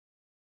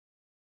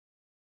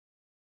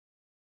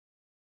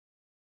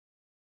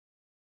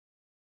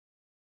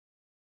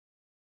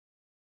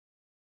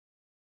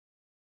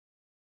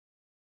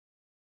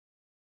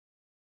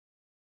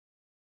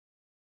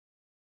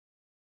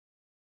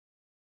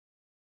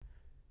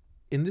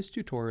In this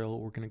tutorial,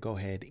 we're going to go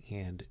ahead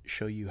and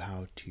show you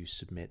how to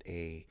submit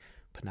a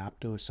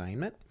Panopto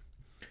assignment.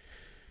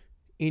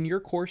 In your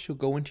course, you'll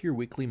go into your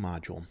weekly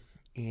module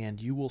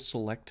and you will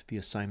select the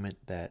assignment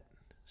that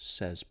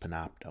says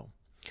Panopto.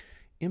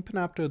 In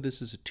Panopto,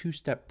 this is a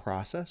two-step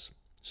process.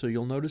 So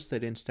you'll notice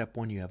that in step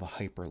one, you have a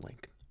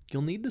hyperlink.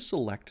 You'll need to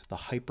select the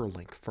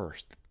hyperlink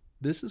first.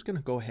 This is going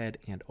to go ahead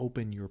and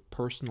open your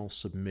personal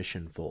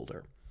submission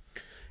folder.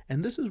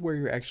 And this is where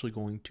you're actually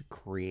going to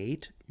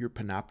create your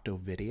Panopto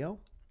video.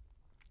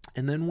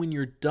 And then when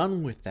you're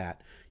done with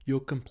that,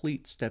 you'll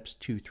complete steps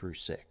 2 through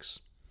 6.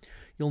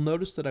 You'll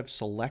notice that I've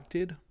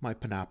selected my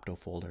Panopto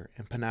folder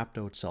and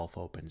Panopto itself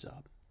opens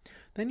up.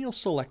 Then you'll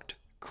select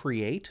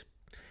Create,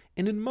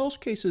 and in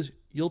most cases,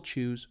 you'll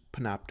choose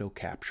Panopto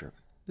Capture.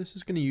 This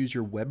is going to use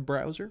your web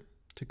browser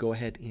to go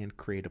ahead and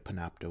create a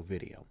Panopto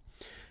video.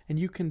 And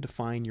you can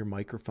define your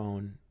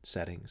microphone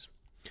settings.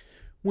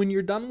 When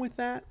you're done with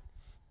that,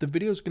 the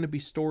video is going to be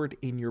stored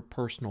in your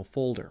personal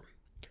folder.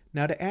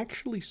 Now, to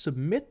actually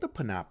submit the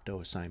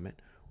Panopto assignment,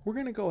 we're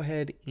going to go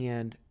ahead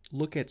and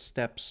look at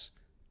steps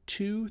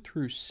 2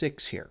 through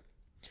 6 here.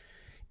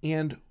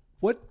 And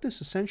what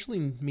this essentially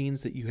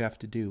means that you have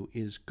to do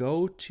is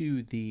go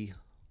to the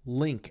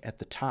link at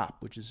the top,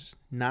 which is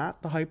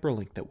not the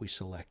hyperlink that we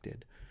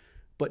selected,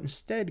 but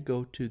instead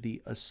go to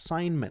the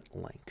assignment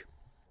link.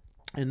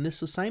 And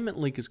this assignment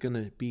link is going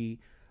to be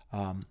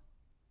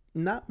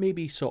not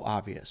maybe so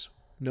obvious.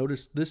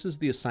 Notice this is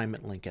the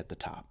assignment link at the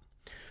top.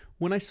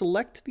 When I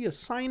select the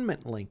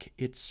assignment link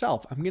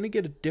itself, I'm going to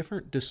get a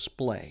different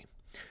display.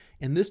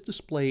 And this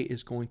display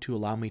is going to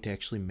allow me to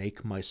actually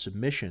make my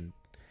submission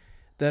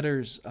that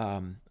is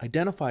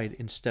identified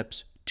in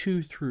steps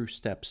 2 through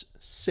steps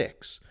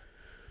 6.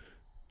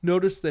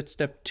 Notice that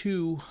step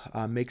 2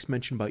 makes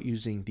mention about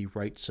using the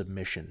write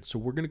submission. So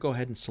we're going to go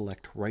ahead and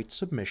select write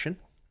submission.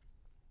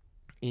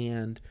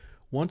 And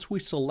once we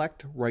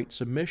select write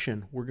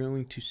submission, we're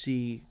going to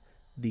see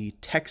the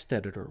text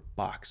editor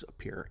box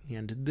appear,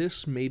 and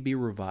this may be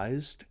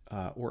revised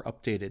or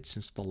updated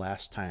since the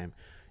last time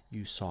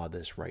you saw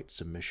this write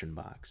submission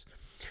box.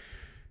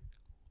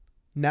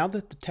 Now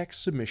that the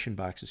text submission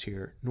box is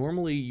here,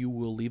 normally you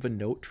will leave a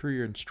note for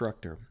your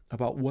instructor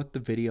about what the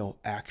video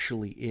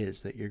actually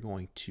is that you're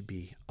going to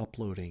be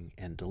uploading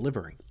and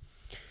delivering.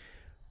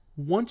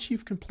 Once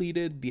you've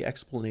completed the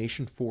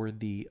explanation for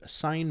the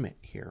assignment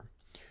here,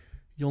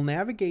 you'll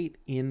navigate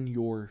in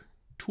your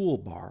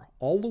toolbar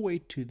all the way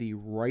to the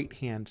right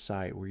hand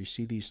side where you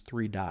see these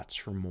 3 dots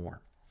for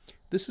more.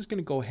 This is going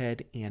to go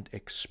ahead and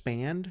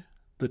expand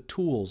the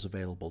tools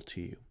available to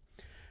you.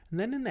 And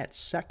then in that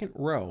second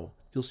row,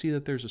 you'll see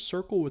that there's a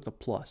circle with a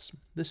plus.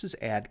 This is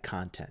add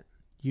content.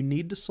 You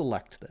need to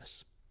select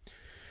this.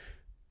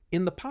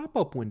 In the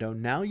pop-up window,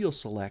 now you'll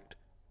select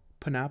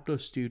Panopto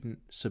Student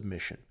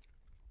Submission.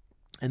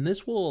 And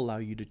this will allow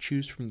you to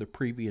choose from the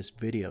previous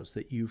videos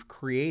that you've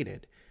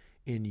created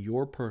in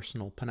your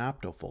personal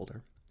Panopto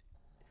folder.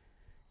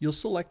 You'll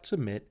select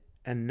Submit,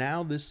 and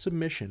now this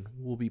submission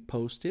will be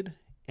posted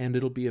and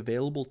it'll be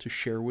available to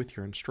share with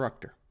your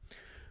instructor.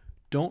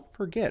 Don't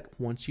forget,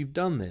 once you've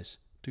done this,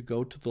 to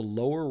go to the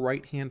lower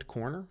right-hand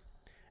corner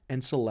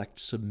and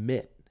select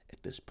Submit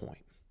at this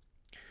point.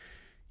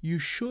 You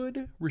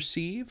should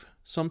receive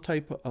some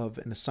type of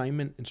an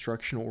assignment,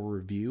 instruction, or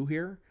review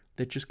here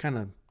that just kind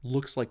of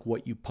looks like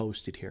what you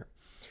posted here.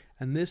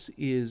 And this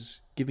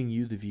is giving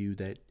you the view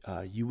that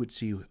you would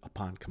see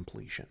upon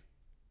completion.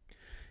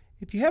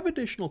 If you have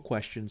additional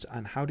questions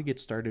on how to get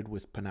started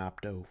with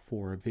Panopto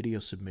for a video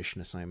submission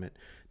assignment,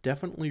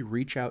 definitely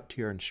reach out to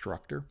your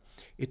instructor.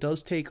 It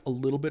does take a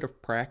little bit of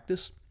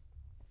practice,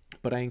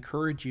 but I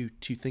encourage you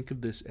to think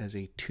of this as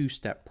a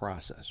 2-step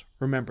process.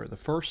 Remember, the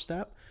first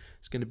step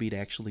is going to be to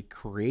actually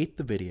create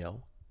the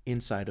video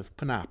inside of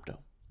Panopto.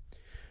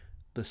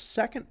 The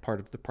second part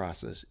of the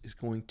process is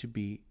going to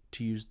be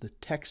to use the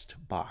text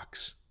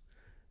box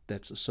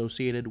that's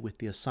associated with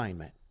the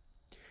assignment.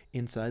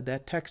 Inside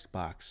that text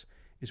box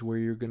is where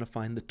you're going to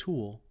find the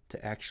tool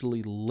to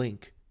actually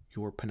link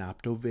your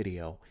Panopto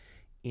video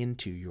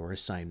into your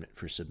assignment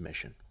for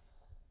submission.